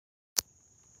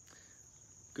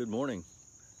Good morning.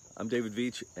 I'm David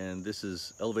Veach, and this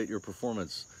is Elevate Your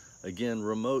Performance. Again,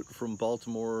 remote from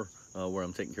Baltimore, where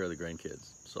I'm taking care of the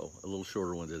grandkids. So a little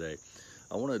shorter one today.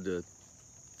 I wanted to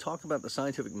talk about the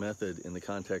scientific method in the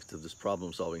context of this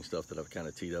problem-solving stuff that I've kind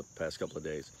of teed up the past couple of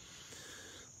days.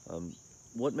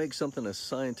 What makes something a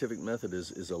scientific method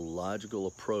is a logical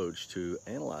approach to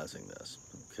analyzing this.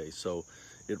 Okay, so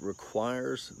it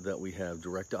requires that we have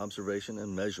direct observation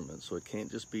and measurement, so it can't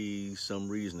just be some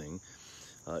reasoning.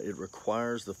 It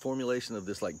requires the formulation of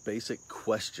this basic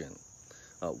question.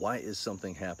 Why is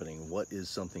something happening? What is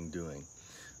something doing?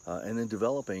 And then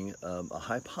developing a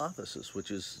hypothesis, which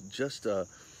is just a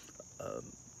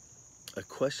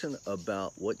question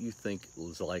about what you think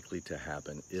is likely to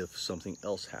happen if something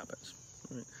else happens.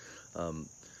 Right?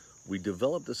 We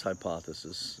develop this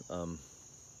hypothesis,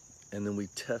 and then we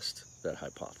test that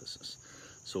hypothesis.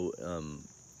 So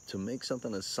to make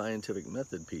something a scientific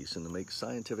method piece and to make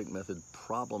scientific method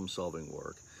problem-solving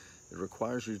work, it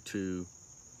requires you to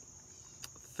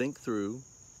think through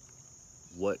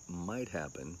what might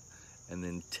happen and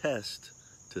then test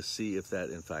to see if that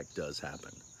in fact does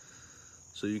happen.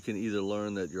 So you can either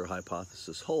learn that your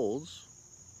hypothesis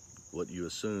holds, what you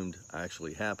assumed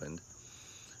actually happened,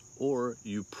 or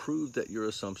you prove that your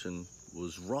assumption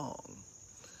was wrong.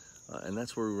 And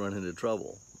that's where we run into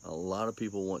trouble. A lot of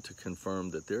people want to confirm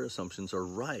that their assumptions are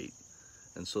right,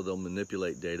 and so they'll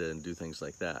manipulate data and do things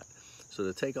like that. So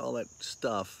to take all that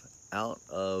stuff out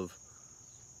of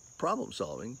problem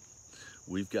solving,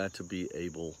 we've got to be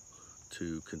able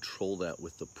to control that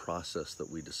with the process that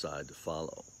we decide to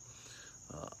follow.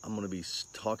 I'm going to be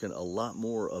talking a lot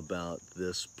more about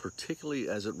this, particularly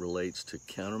as it relates to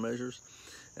countermeasures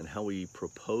and how we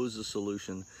propose a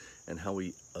solution and how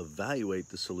we evaluate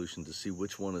the solution to see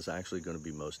which one is actually going to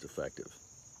be most effective.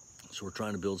 So we're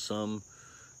trying to build some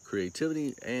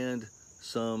creativity and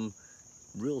some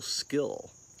real skill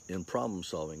in problem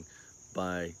solving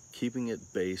by keeping it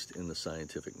based in the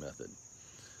scientific method.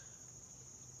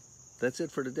 That's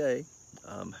it for today.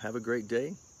 Have a great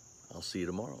day. I'll see you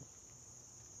tomorrow.